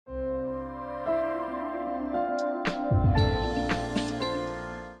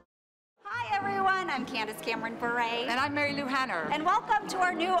Candace Bure. And I'm Marilu Henner. And welcome to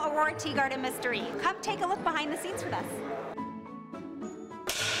our new Aurora Teagarden Mystery. Come take a look behind the scenes with us.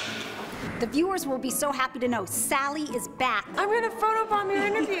 The viewers will be so happy to know Sally is back. I'm gonna photobomb your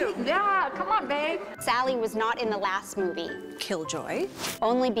interview. Yeah, come on, babe. Sally was not in the last movie. Killjoy.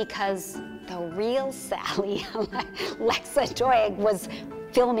 Only because the real Sally, Lexa Doig, was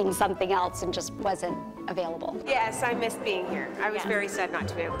filming something else and just wasn't available. Yes, I missed being here. I was very sad not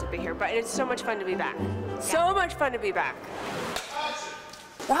to be able to be here, but it's so much fun to be back. So much fun to be back.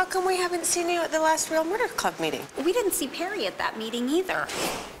 Well, how come we haven't seen you at the last Real Murder Club meeting? We didn't see Perry at that meeting either.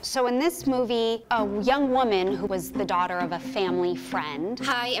 So in this movie, a young woman who was the daughter of a family friend.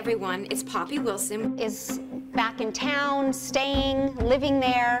 Hi, everyone. It's Poppy Wilson. Is back in town, staying, living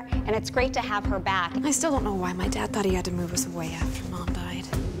there, and it's great to have her back. I still don't know why my dad thought he had to move us away after Mom died.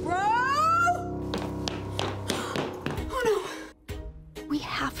 We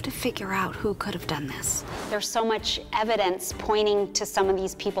have to figure out who could have done this. There's so much evidence pointing to some of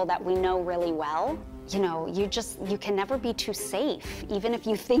these people that we know really well. You know, you can never be too safe, even if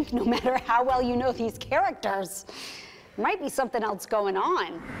you think no matter how well you know these characters, there might be something else going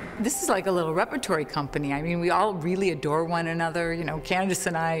on. This is like a little repertory company. I mean, we all really adore one another. You know, Candace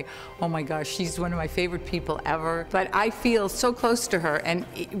and I, oh my gosh, she's one of my favorite people ever. But I feel so close to her, and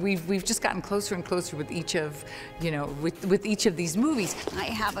we've just gotten closer and closer with each of, you know, with each of these movies. I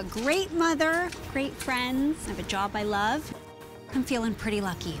have a great mother, great friends, I have a job I love. I'm feeling pretty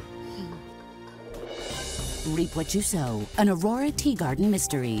lucky. Reap What You Sow, an Aurora Teagarden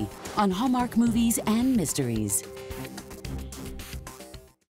Mystery on Hallmark Movies and Mysteries.